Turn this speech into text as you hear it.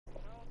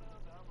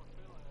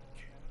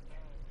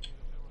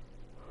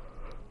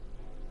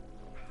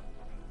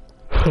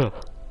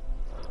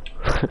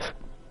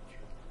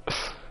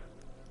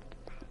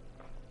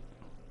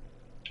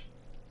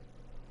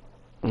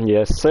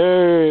Yes,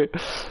 sir.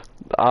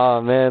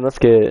 Oh man, let's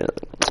get.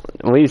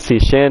 We see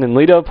Shannon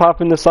Lito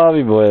popping this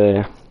lobby,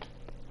 boy.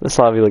 This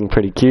lobby looking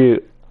pretty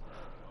cute.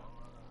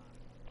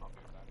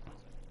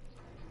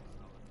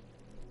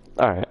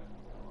 All right.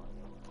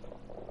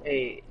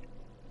 Hey,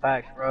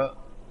 facts, bro.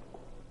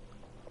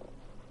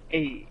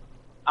 Hey,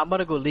 I'm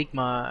gonna go leak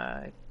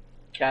my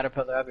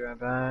caterpillar. I'll be right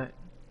back.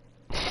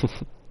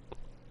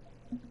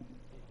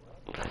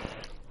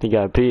 He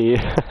got pee.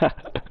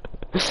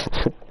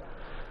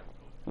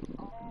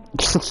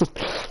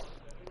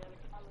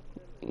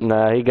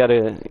 Nah, he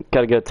gotta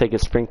go take a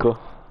sprinkle.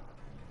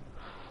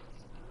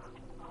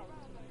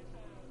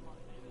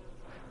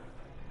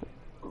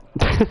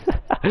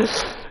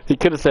 He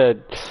could have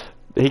said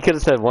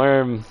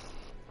worm.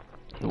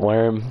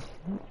 Worm.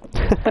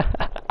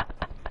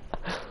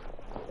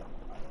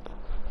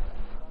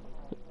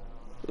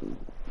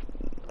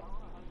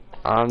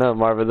 I don't know,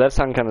 Marvin. That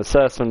sounded kind of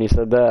sus when you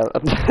said that.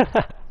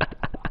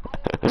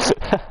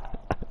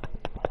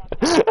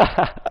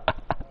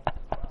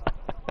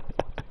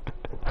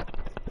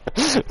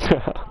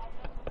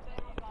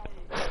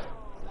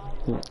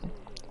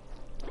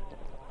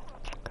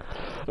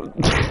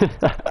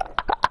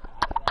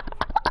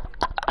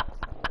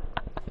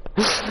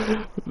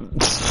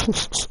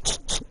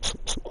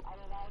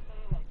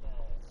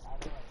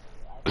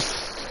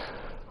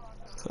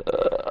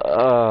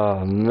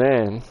 Oh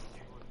man.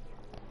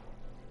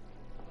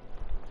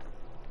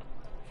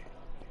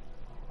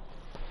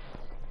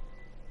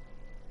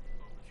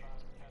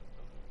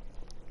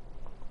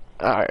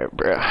 Alright,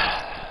 bro.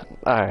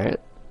 Alright.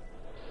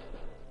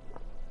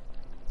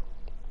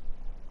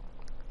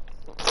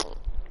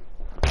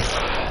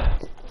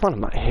 What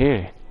am I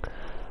hearing?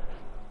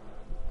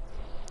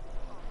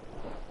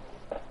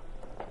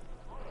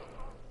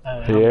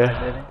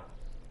 Yeah.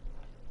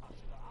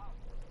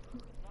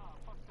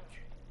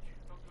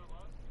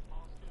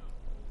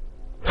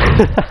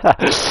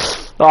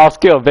 Off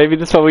skill, baby.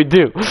 That's what we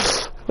do.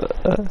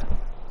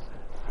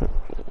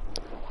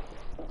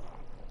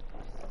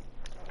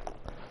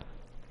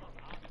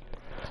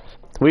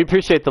 We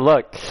appreciate the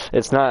luck.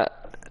 It's not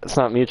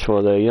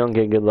mutual though. You don't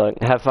get good luck.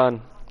 Have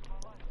fun.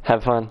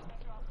 Have fun.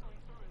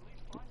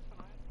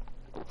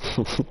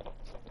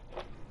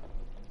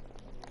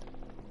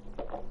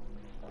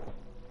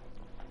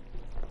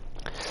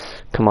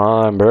 Come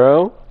on,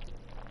 bro.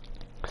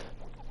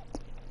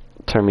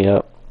 Turn me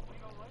up.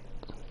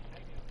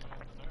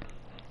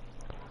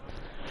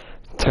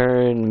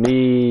 Turn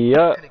me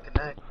up.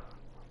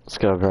 Let's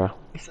go, bro.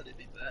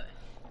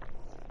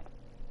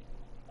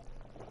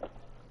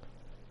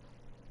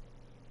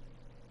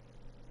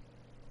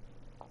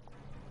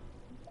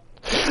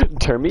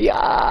 Turn me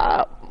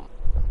up.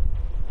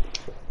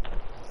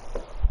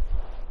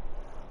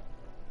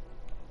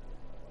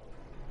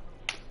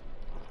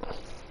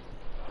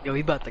 Yo,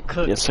 we about to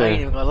cook. Yes, sir. I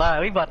ain't even gonna lie,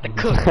 we about to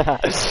cook.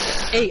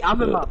 Hey,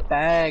 I'm in my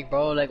bag,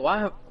 bro. Like,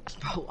 why?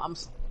 Bro,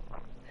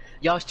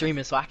 y'all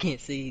streaming, so I can't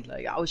see.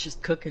 Like, I was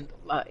just cooking.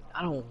 Like,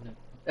 I don't wanna.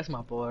 That's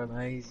my boy,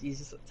 man. He's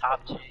just a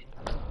top G.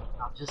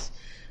 I'm just.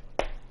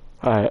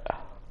 Alright.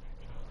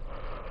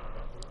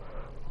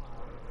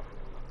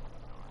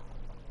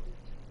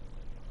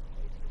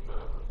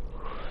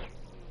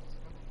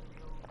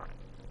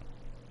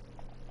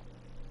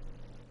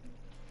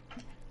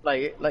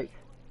 Like.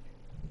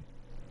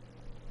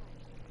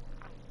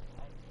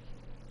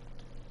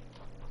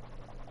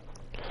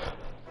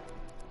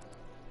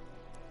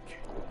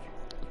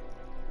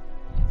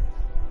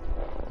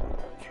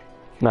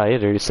 Nah, you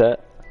had already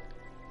set.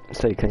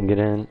 So you couldn't get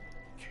in.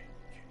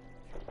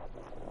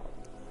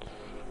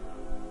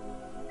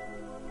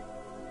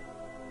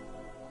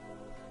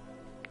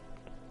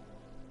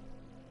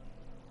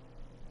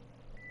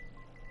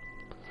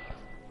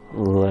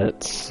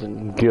 Let's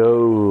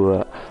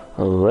go.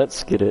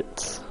 Let's get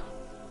it.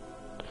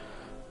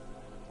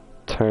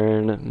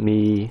 Turn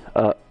me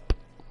up.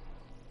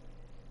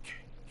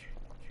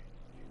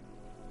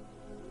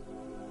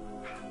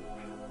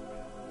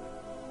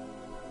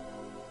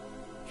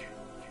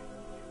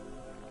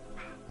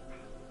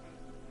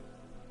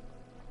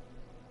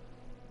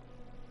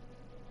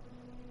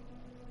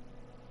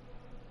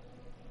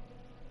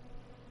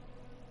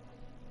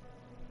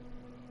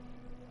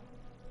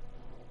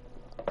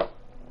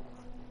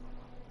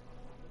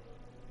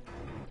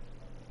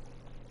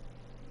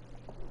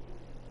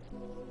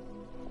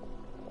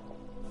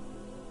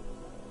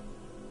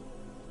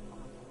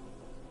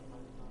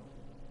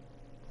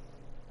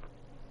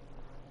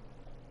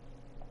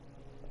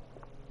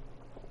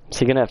 Is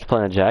he gonna have to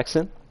play on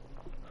Jackson?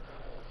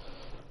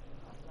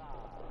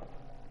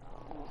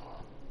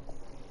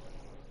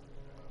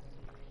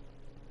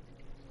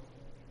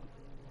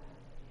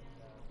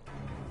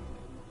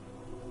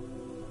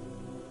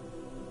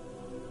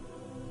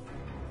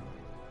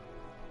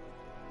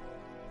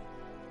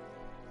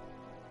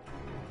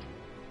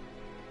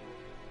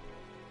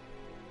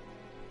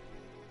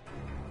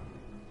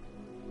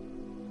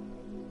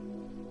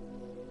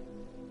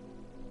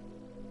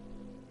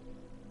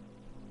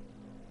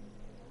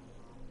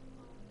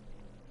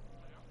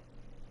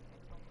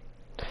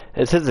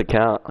 It's his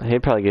account.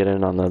 He'd probably get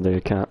in on the other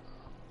account.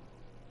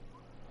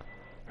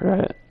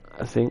 Right,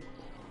 I think.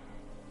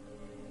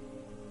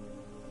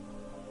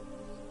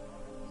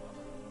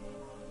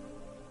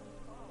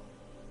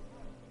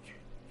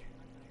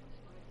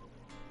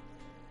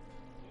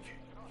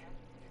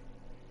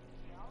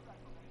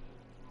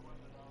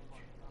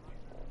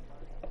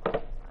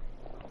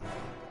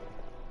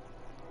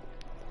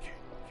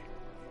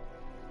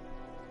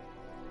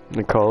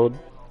 The cold.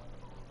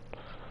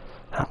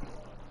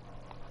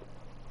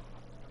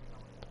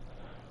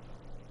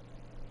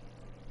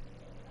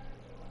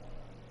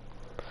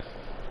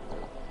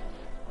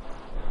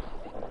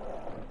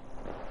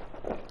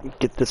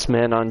 Get this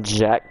man on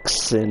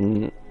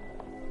Jackson.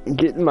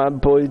 Get my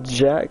boy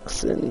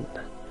Jackson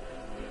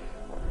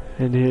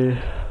in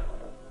here.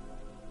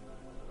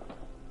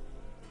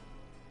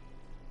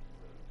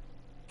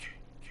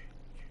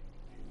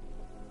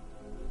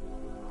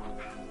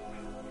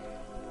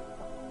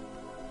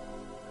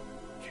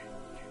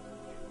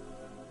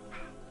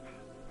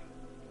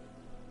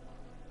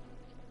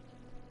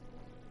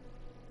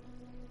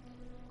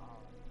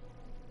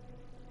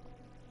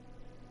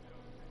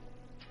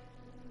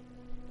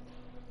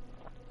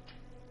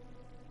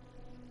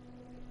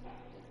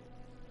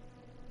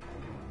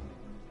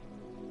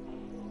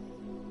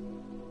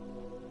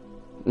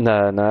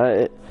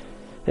 No,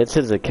 it's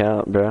his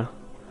account, bro.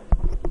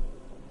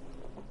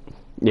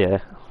 Yeah,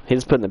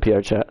 he's put in the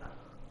PR chat.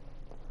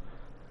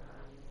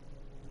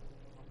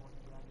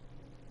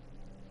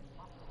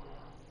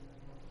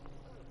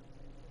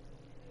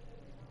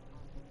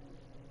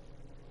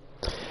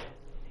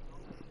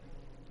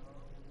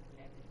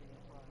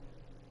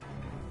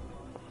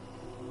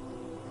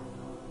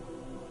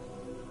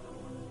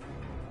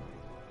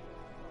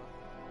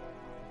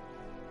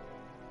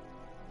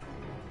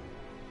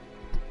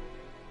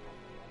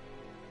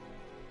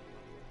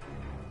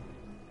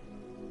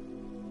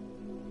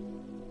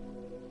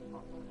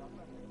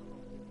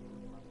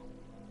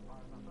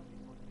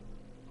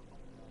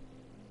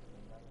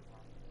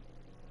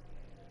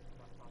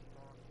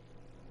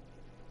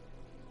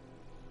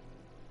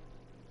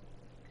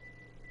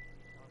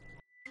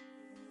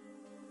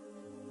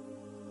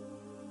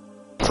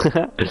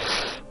 I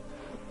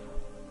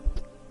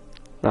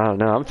don't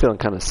know, I'm feeling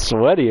kind of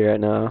sweaty right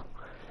now.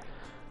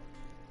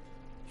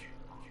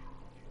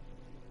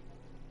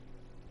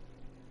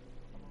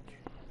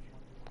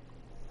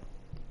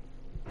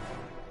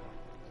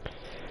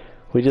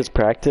 We just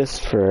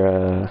practiced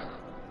for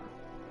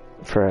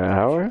an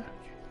hour?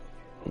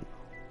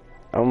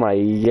 Oh my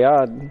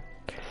god.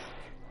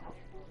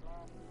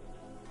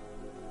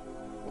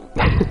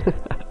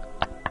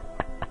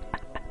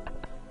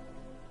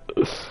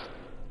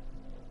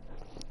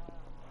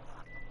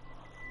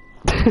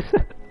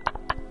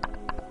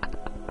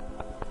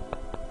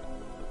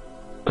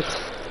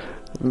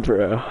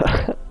 Bro.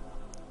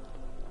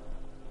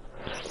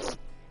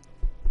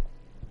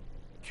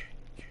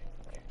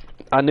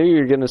 I knew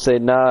you were gonna say,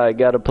 nah, I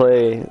gotta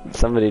play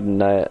somebody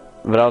tonight.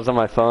 But I was on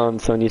my phone,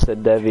 so when you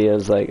said Devi, I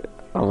was like,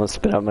 I almost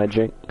spit out my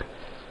drink.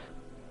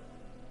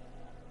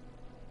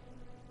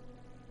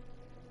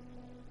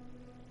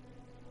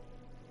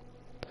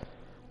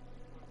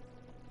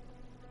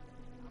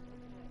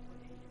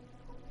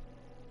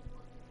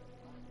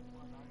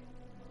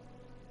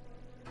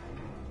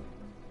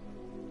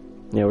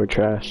 Yeah, we're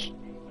trash.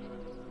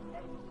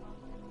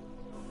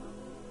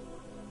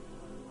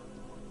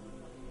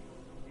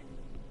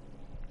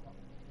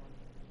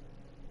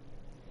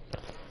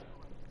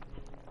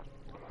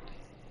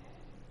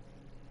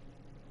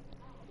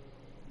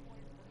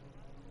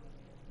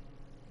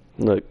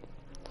 Look.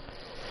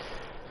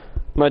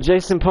 My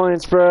Jason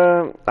points,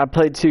 bro. I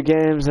played 2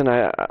 games and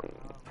I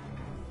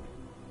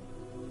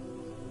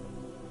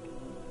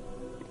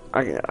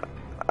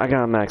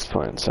got max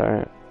points,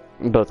 alright?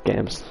 In both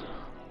games.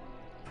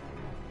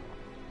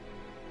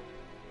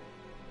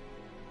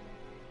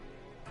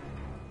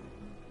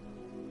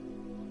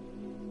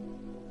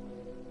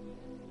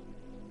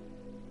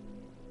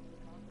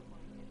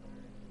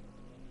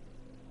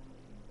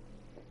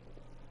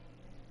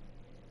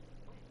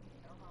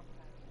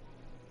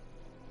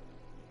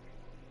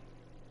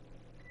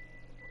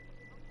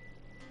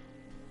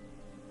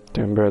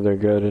 Damn, bro, they're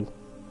goated.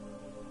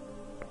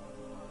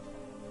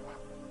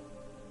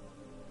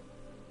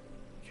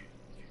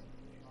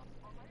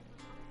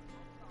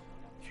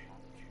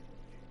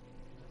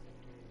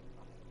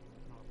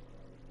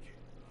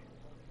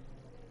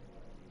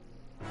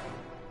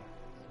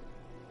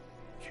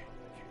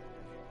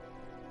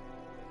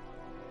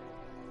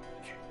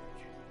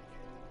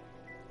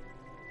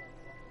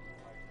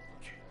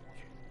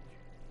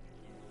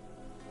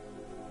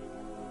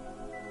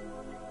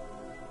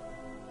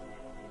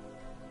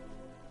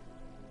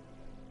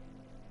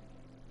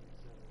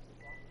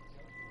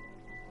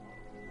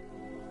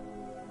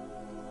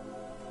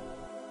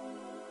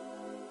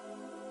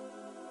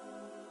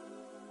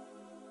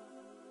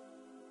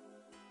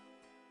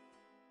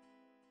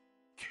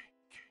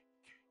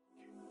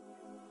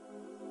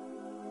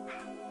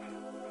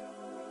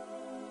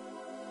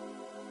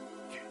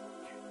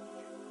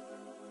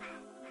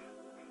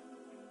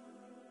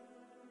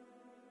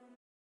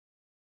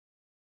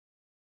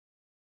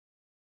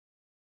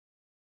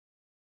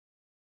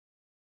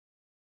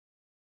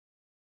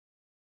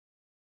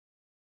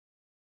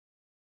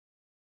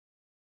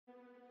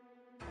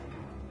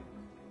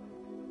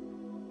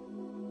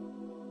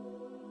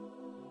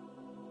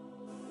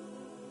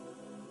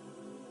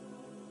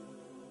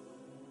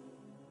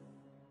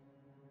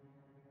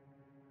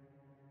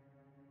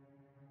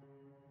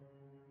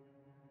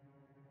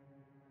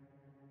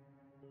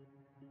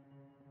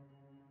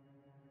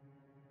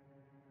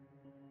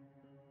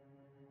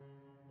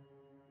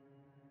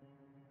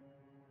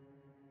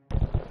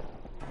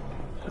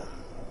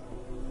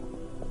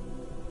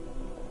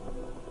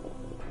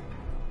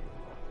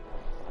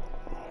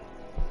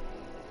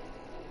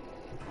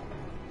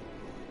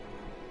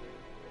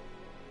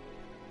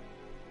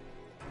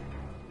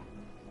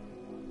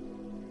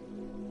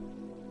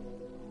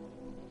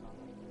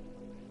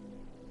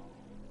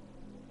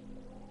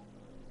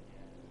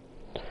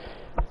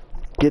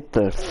 Get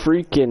the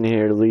freak in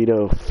here,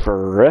 Lido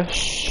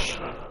Fresh.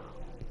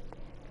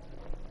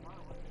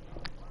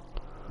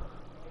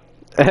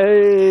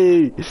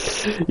 Hey!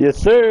 Yes,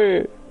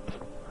 sir!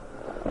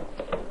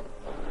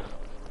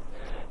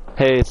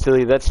 Hey,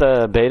 silly, that's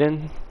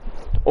Baden?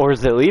 Or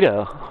is it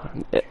Lido?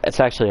 It's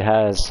actually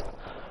Has.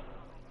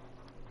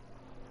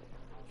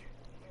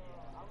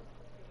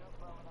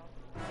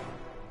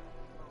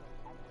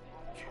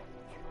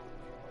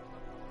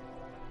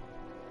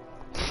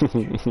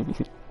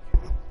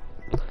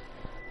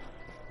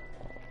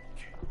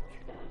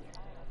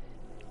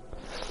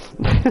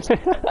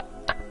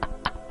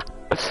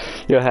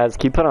 Yo, Has,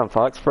 can you put on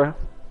Fox, bro?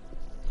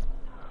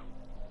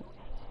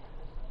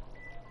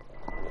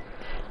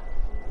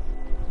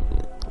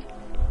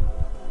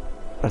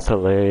 That's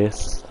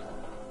hilarious.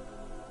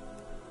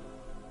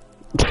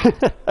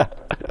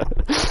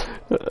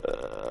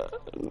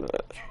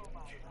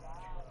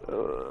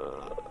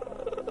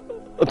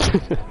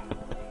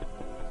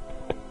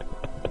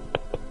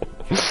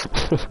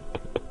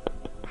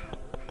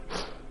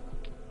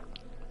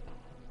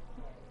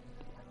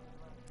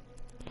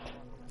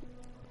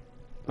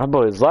 My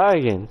boy's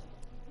lagging.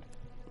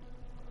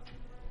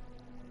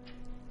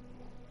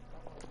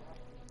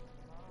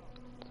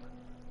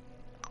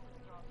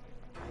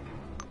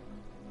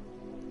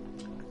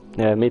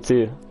 Yeah, me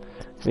too.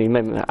 You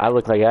made me, I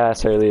looked like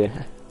ass earlier.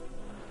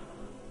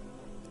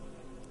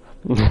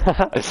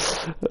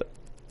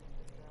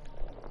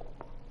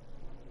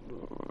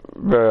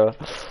 Bro.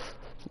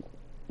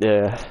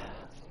 Yeah.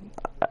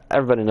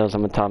 Everybody knows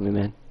I'm a Tommy,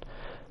 man.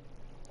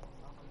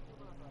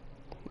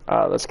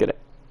 Let's get it.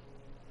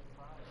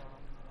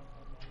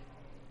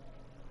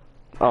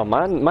 Oh,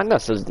 my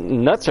nuts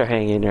are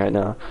hanging right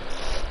now.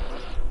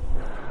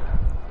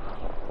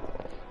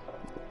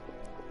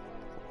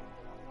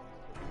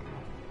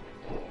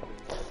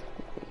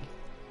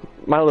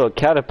 My little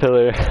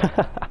caterpillar.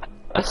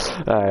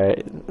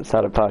 Alright, it's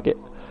out of pocket.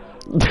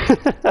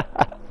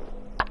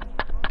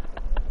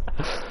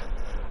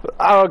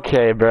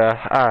 Okay,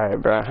 bruh.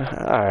 Alright,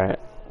 bruh. Alright.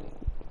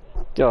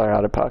 Y'all are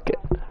out of pocket.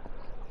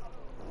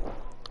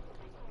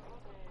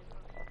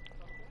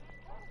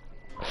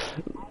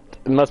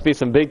 There must be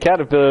some big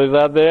caterpillars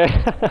out there.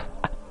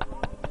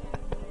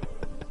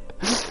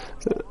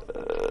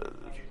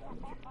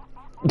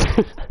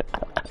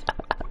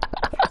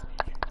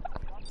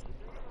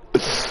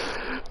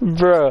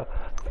 Bro.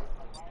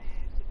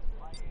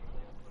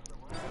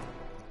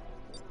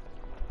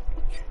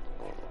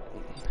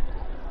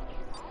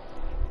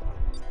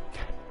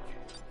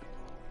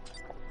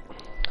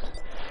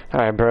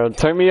 Alright, bro.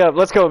 Turn me up.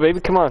 Let's go, baby.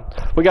 Come on.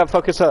 We gotta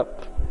focus up.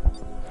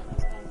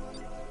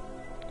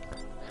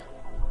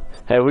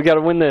 Hey, we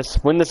gotta win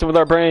this. Win this with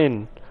our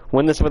brain.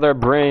 Win this with our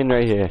brain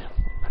right here.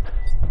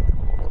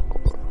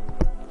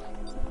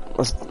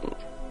 Let's...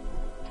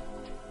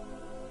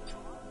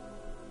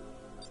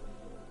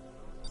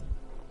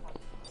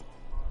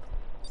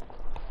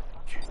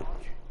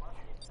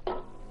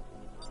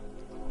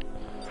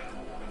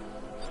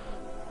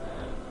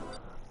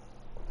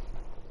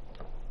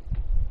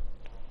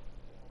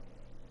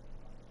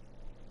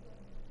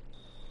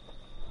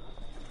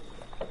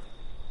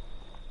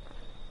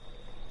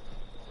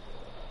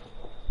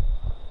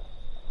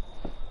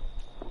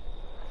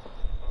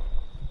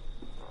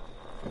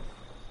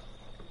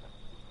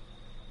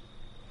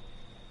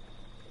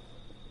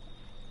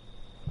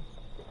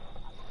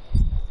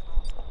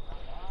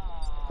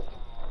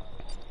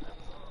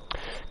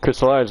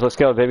 Crystal Large, let's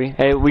go, baby.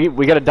 Hey,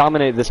 we gotta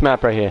dominate this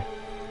map right here.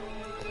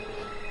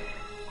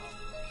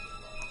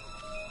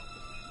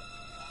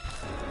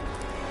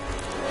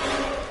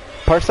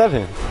 Part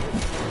 7.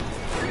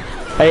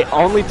 Hey,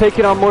 only take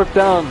it on Morph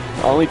Down.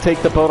 Only take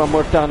the boat on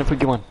Morph Down if we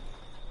get one.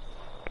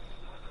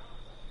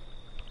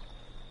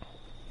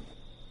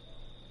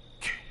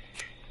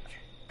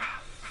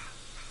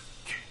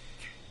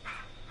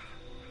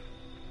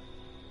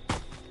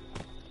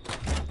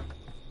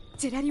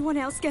 Did anyone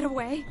else get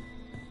away?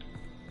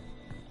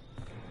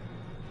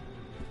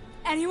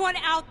 Anyone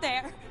out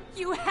there?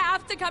 You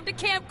have to come to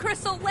Camp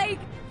Crystal Lake.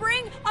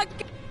 Bring a...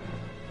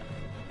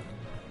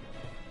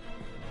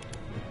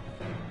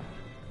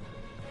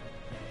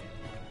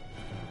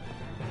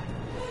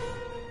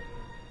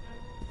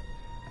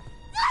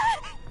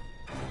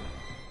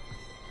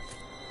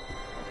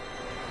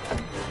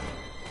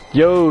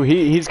 Yo,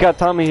 he's got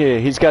Tommy here.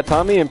 He's got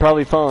Tommy and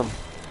probably phone.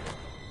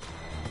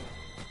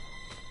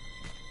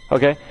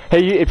 Okay.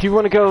 Hey, if you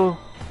want to go...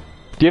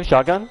 Do you have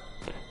shotgun?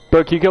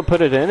 Bro, can you go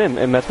put it in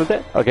and mess with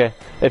it? Okay.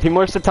 If he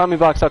morphs the Tommy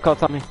box, I'll call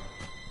Tommy.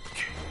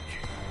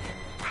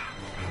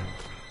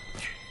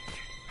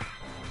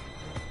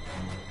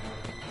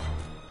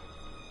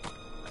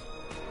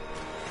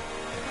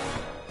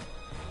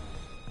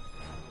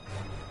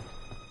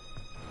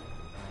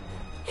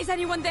 Is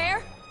anyone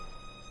there?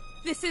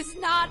 This is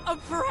not a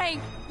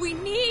prank. We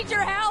need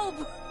your help.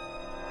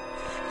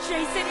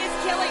 Jason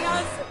is killing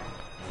us.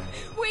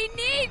 We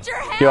need your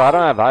help. Yo, I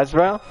don't have eyes,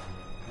 bro.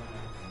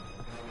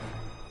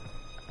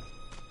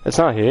 It's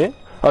not here?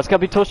 Oh, it's gotta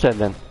be Toolshed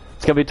then.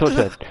 It's gotta be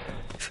Toolshed.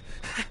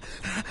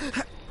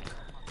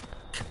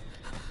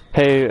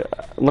 Hey,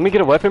 let me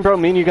get a weapon, bro.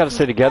 Me and you gotta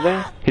stay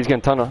together. He's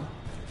gonna tunnel.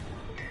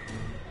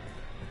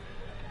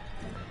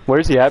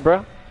 Where's he at,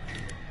 bro?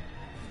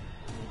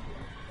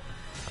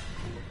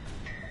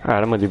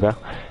 Alright, I'm with you, bro.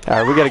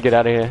 Alright, we gotta get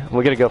out of here.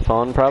 We gotta go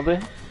phone, probably.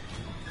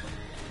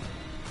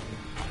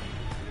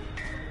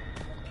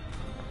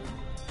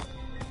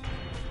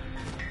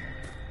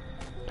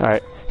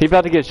 Alright, he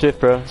about to get shift,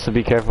 bro, so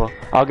be careful.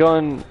 I'll go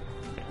in.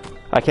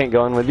 I can't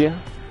go in with you.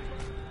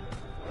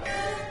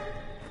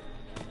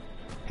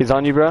 He's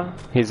on you, bro.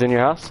 He's in your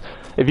house.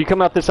 If you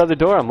come out this other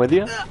door, I'm with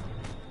you.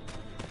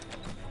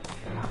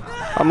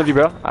 I'm with you,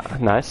 bro.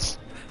 Nice.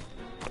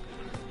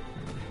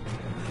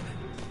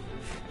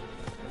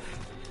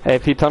 Hey,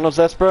 if he tunnels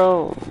us,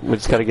 bro, we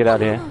just gotta get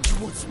out of here.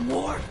 What's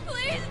more?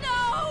 Please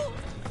no!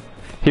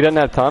 He doesn't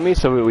have Tommy,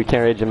 so we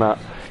can't rage him out.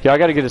 Yo, I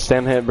gotta get a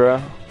stem hit,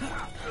 bro.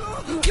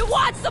 You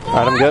want some more?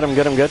 Alright, I'm good, I'm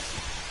good, I'm good.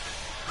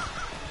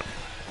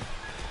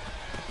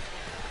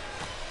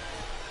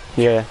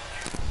 Yeah.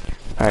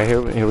 Alright,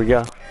 here we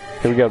go.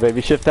 Here we go,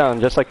 baby. Shift down,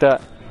 just like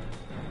that.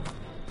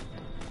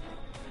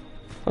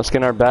 Let's get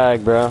in our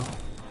bag, bro.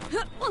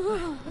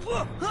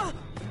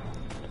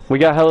 We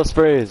got hella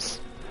sprays.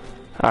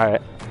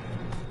 Alright.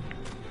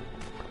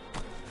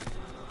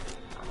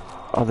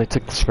 Oh, they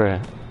took the spray.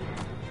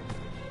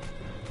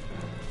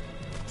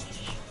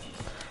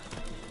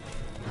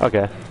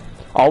 Okay.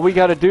 All we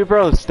gotta do,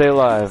 bro, is stay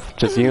alive.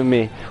 Just you and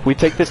me. We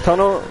take this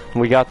tunnel,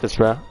 we got this,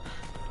 bro.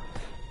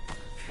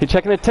 He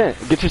checking the tent.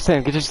 Get your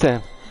stand, get your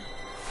stand.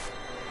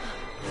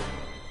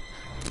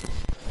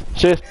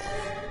 Shift.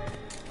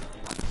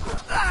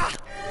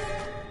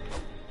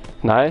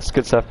 Nice,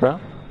 good stuff, bro.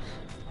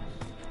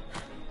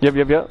 Yep.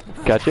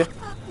 Gotcha.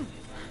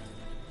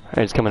 Alright,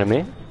 he's coming to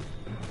me.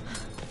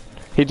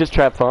 He just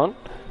trapped phone.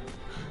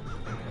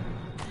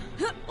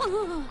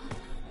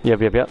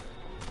 Yep.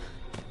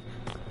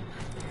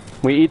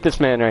 We eat this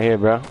man right here,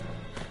 bro.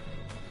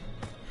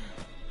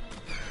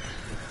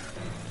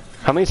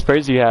 How many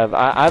sprays do you have?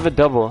 I have a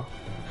double.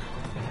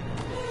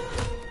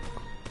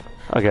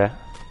 Okay.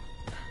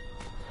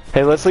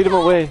 Hey, let's lead him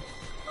away.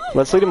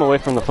 Let's lead him away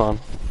from the phone.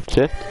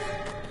 Shift.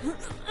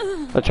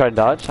 Let's try to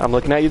dodge. I'm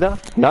looking at you though.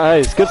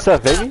 Nice, good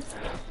stuff, baby.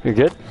 You're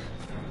good.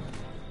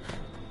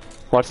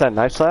 Watch that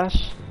knife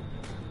slash.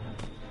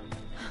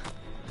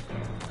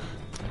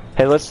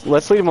 Hey, let's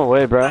lead him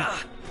away, bro.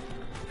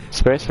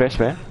 Spray.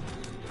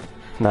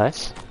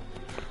 Nice.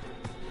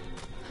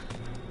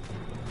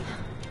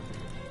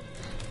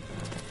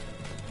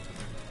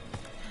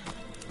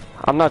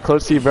 I'm not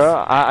close to you,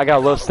 bro. I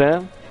got low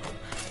stem.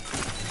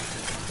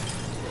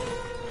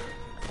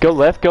 Go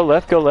left.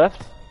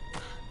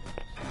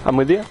 I'm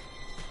with you.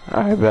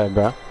 Alright, bad,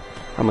 bro.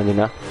 I'm with you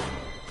now.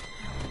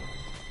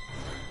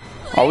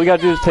 All we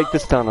gotta do is take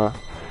this tunnel.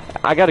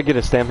 I gotta get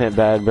a stem hit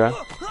bad, bro.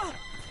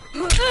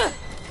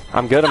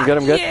 I'm good.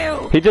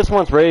 He just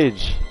wants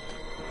rage.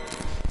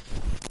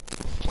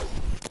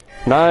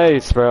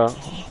 Nice, bro.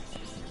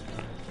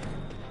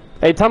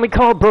 Hey, Tommy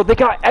called, bro. They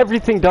got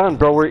everything done,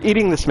 bro. We're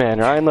eating this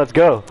man, alright? Let's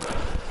go.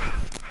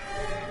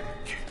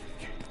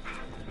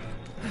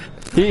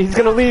 He's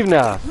gonna leave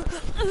now.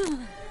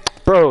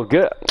 Bro,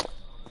 good.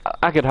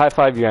 I could high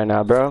five you right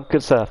now, bro.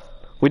 Good stuff.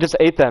 We just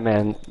ate that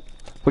man.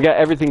 We got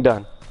everything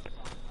done.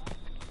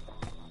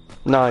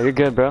 Nah, you're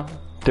good, bro.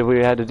 Did what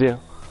we had to do.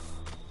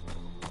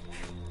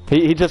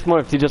 He just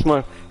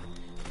morphed.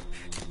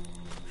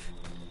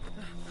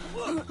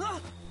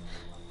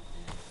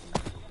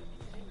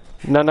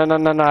 No, I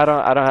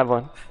don't have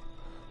one.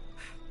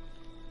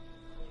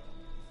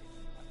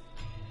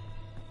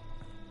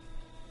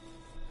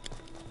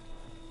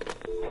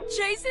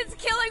 Jason's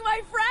killing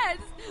my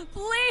friends!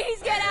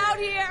 Please get out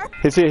here!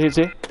 He's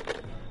here.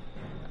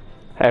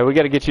 Hey, we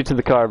gotta get you to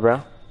the car,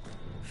 bro.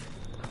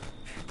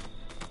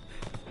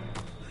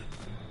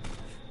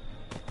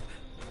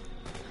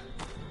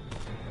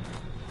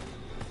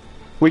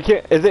 We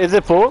can't. Is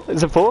it full?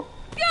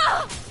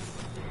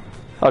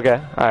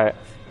 Okay, alright.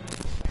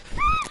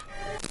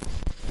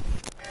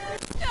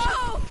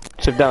 No!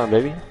 Shift down,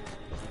 baby.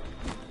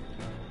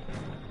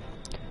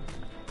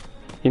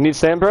 You need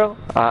sand, bro?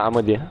 I'm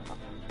with you.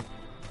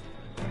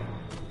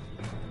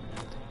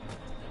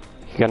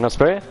 You got no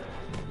spray?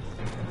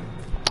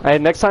 Hey,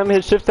 next time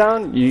hit shift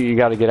down, you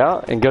gotta get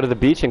out and go to the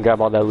beach and grab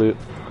all that loot.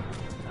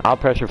 I'll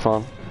pressure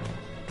phone.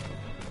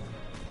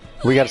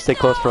 We gotta stay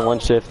close for one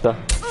shift, though.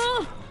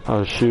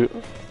 Oh, shoot.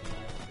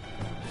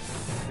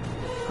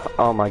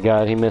 Oh my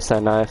god, he missed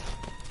that knife.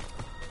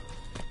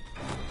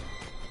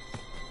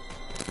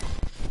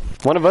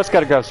 One of us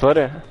gotta grab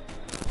sweater.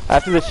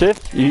 After the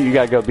shift, you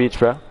gotta go beach,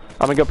 bro. I'm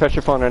gonna go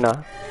pressure phone right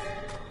now.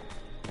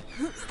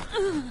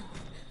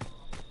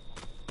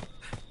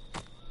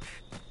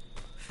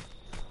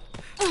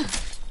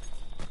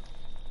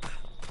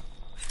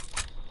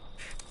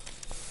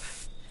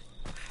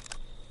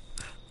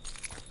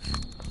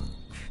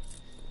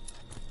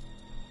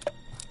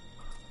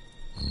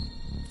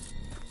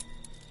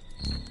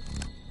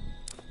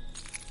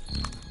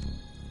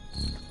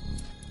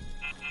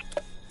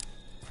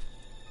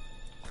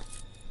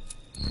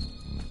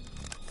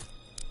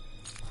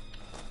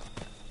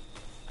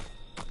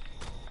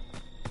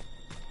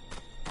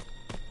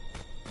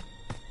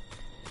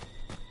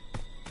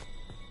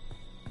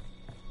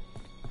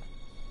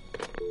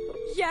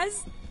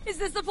 Yes? Is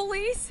this the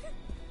police?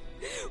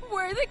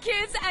 We're the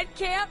kids at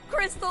Camp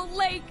Crystal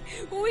Lake.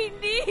 We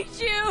need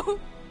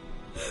you.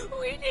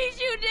 We need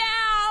you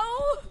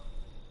now.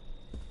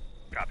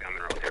 Copy, I'm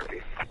in road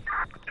therapy.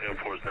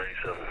 10-4 is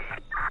 97.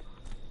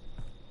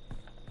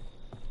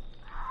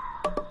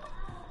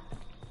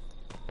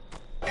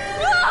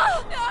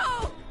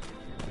 No!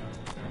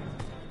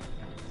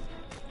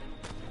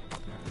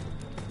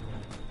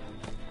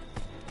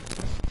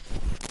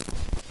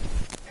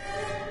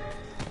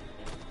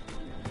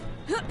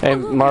 Hey,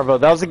 Marvo,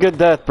 that was a good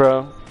death,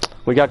 bro.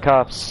 We got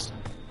cops.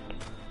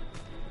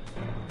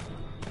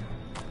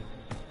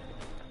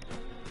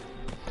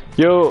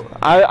 Yo,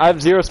 I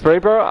have 0 spray,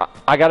 bro.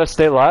 I gotta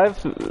stay alive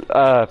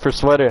for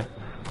sweater.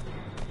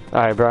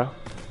 Alright, bro.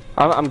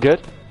 I'm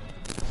good.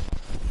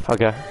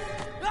 Okay.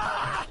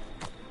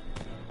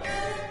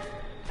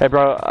 Hey,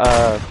 bro.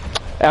 Hey,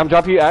 I'm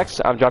dropping you X.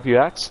 I'm dropping you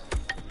X.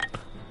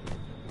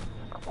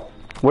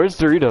 Where's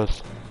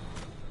Doritos?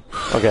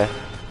 Okay.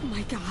 Oh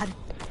my god.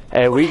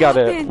 Hey, we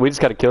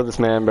just gotta kill this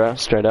man, bro.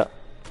 Straight up.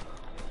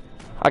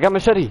 I got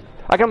machete.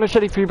 I got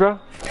machete for you, bro.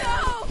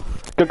 No!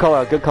 Good call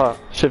out. Good call out.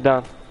 Shift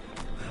down.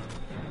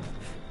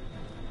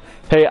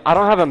 Hey, I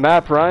don't have a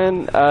map,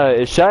 Ryan.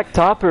 Is Shaq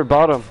top or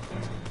bottom?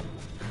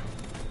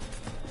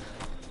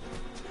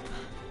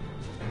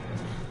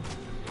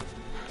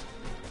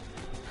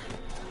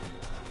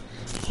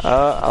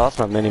 I lost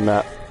my mini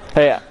map.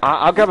 Hey,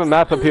 I'll grab a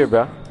map up here,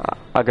 bro.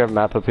 I'll grab a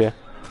map up here.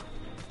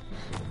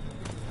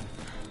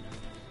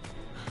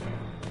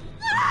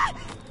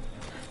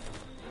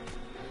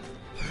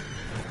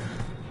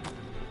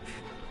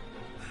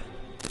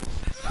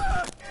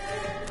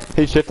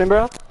 He's shifting,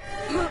 bro?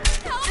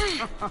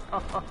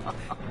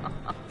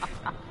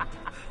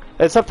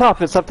 It's up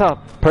top, it's up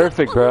top.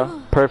 Perfect,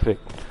 bro.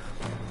 Perfect.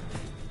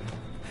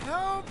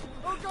 Help!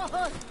 Oh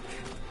god!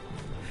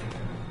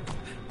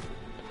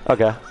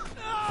 Okay.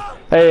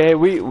 Hey,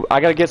 I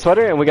gotta get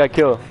sweater and we gotta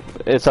kill.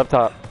 It's up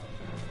top.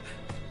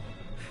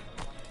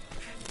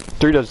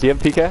 Doritos, do you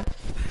have PK?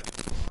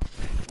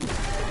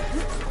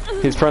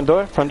 He's front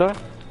door, front door.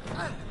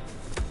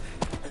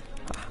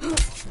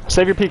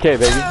 Save your PK,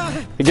 baby.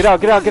 Get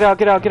out, get out, get out,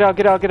 get out, get out,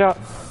 get out, get out.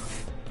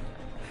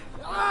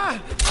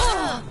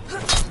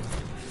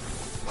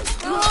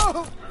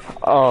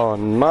 Oh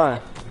my.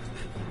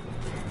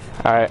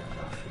 Alright.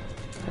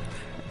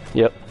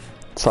 Yep.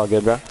 It's all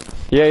good, bro.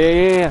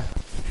 Yeah.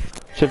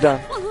 Shift down.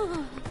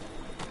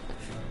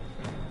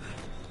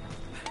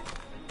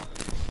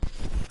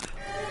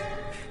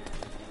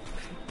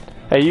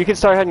 Hey, you can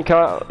start heading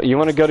cut. You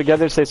wanna go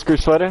together, say screw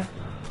sweater?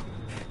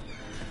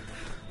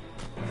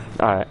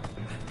 Alright.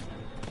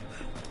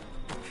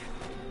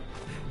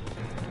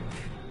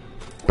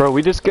 Bro,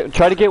 we just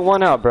try to get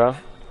one out, bro.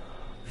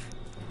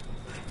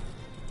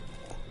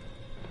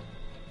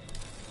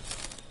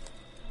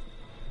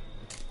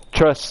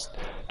 Trust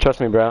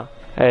me, bro.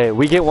 Hey,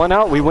 we get one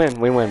out, we win,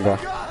 bro.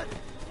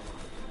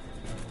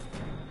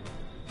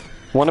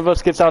 One of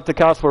us gets out the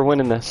cops, we're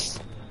winning this.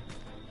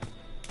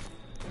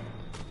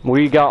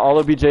 We got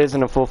all OBJs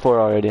and a full 4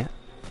 already.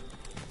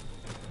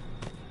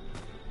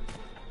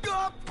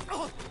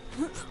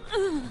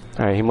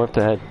 Alright, he morphed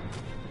ahead.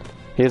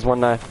 He has 1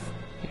 knife.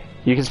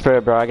 You can spray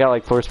it, bro. I got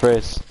like 4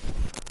 sprays.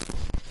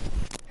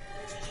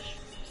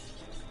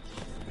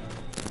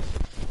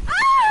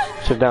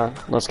 Shift down.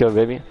 Let's go,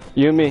 baby.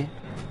 You and me.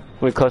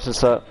 We clutch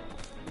this up.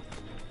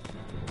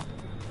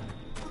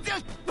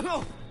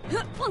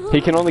 He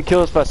can only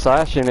kill us by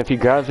slashing. If he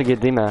grabs, we get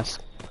demask.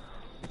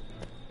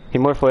 He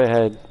morphed way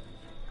ahead.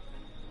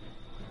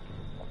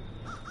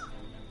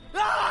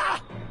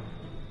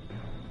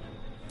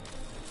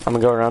 I'm gonna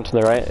go around to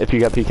the right if you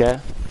got PK.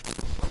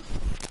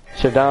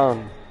 Shift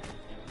down.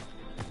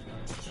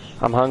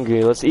 I'm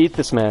hungry. Let's eat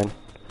this man.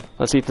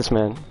 Let's eat this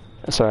man.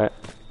 That's alright.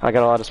 I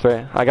got a lot of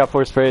spray. I got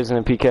 4 sprays and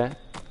a PK.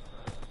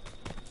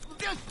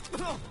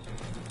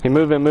 He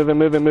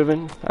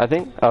moving, I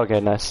think. Okay,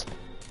 nice.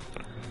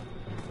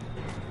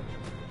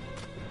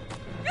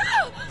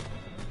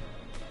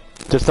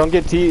 Just don't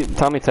get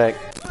Tommy tag.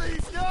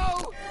 Please,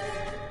 no!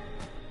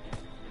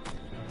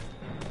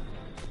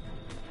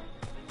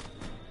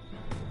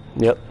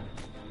 Yep.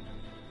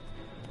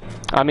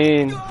 I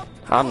mean,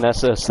 I'm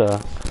Nessa, so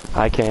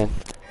I can.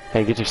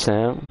 Hey, get your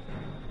Sam.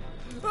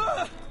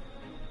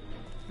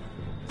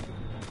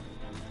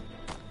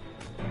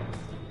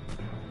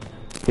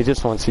 He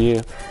just wants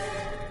you.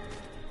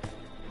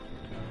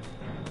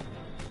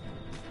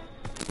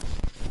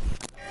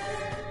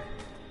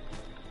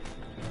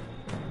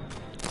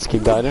 Let's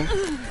keep dodging.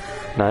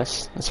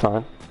 Nice, that's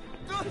fine.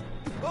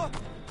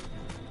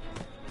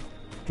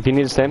 If you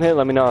need a stam hit,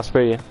 let me know, I'll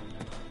spray you.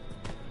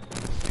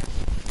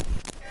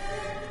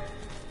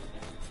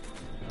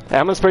 Hey,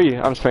 I'm gonna spray you.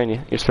 I'm spraying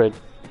you. You're sprayed.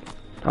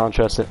 I don't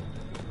trust it.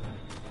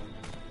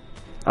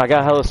 I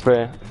got hella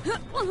spray.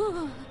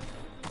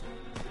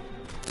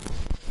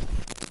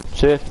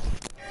 Shift.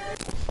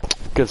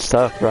 Good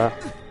stuff, bro.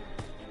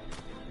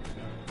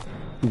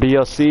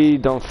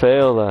 BLC, don't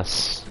fail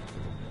us.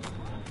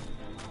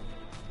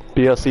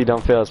 BLC,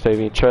 don't fail us,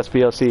 baby. Trust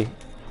BLC.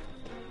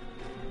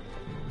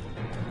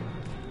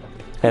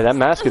 Hey, that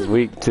mask is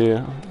weak too.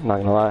 Not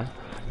gonna lie.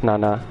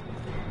 Nah.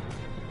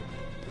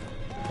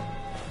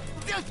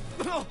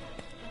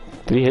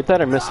 Did he hit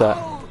that or miss that?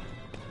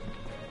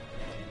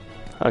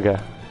 Okay.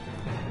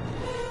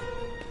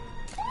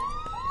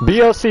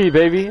 BLC,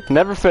 baby.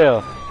 Never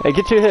fail. Hey,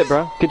 get you a hit,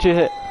 bro. Get you a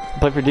hit.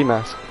 Play for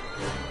D-Mask.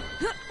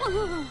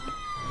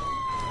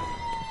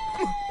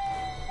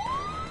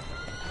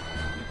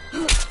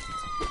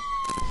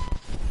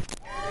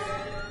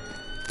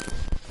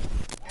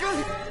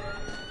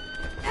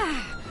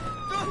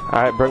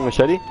 Alright, broke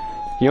machete.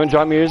 You wanna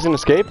drop me yours and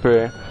escape,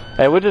 or?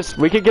 Hey, we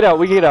could get out,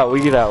 we get out.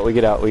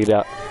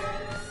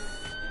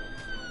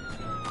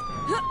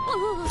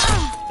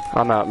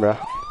 I'm out, bro.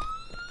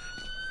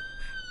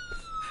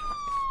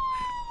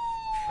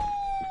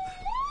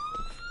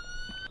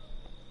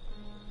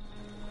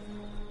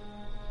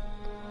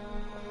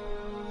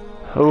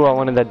 Ooh, I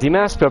wanted that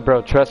D-Mask, but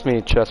bro, trust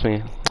me.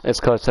 It's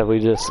close that we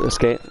just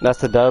escaped.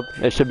 That's the dub.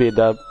 It should be a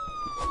dub.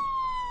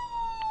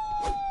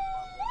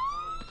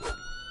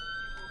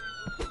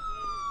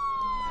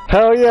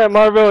 Hell yeah,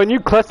 Marvo, and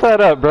you clutched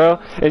that up, bro.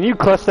 And you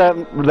clutched that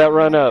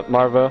run up,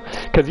 Marvo.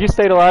 Because you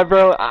stayed alive,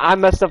 bro. I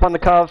messed up on the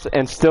cops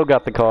and still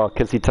got the call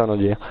because he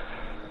tunneled you.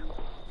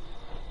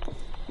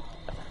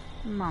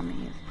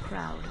 Mommy is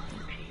proud of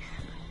you,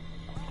 Jason.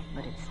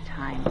 But it's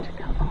time to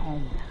come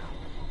home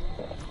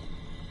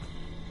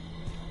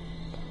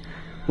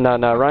now.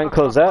 No, Ryan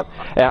closed that.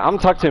 Yeah, I'm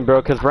talking to him,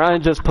 bro, because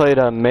Ryan just played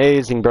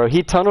amazing, bro.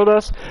 He tunneled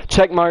us.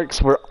 Check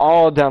marks were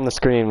all down the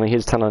screen when he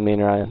was tunneling me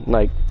and Ryan.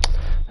 Like,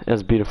 it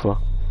was beautiful.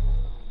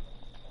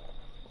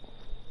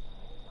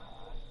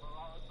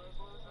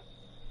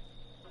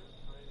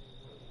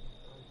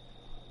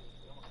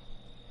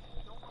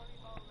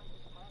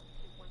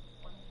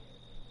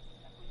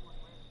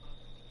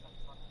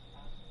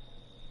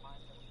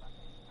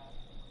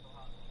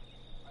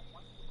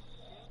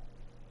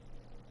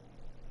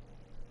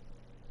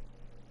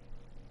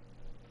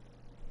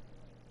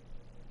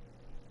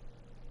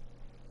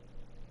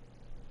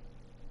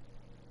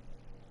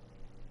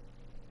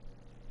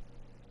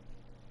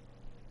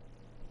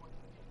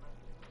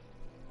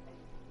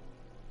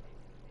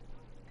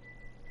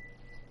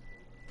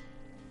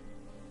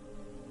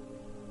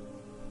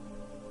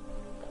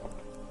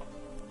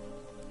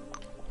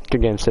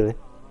 Good game, silly.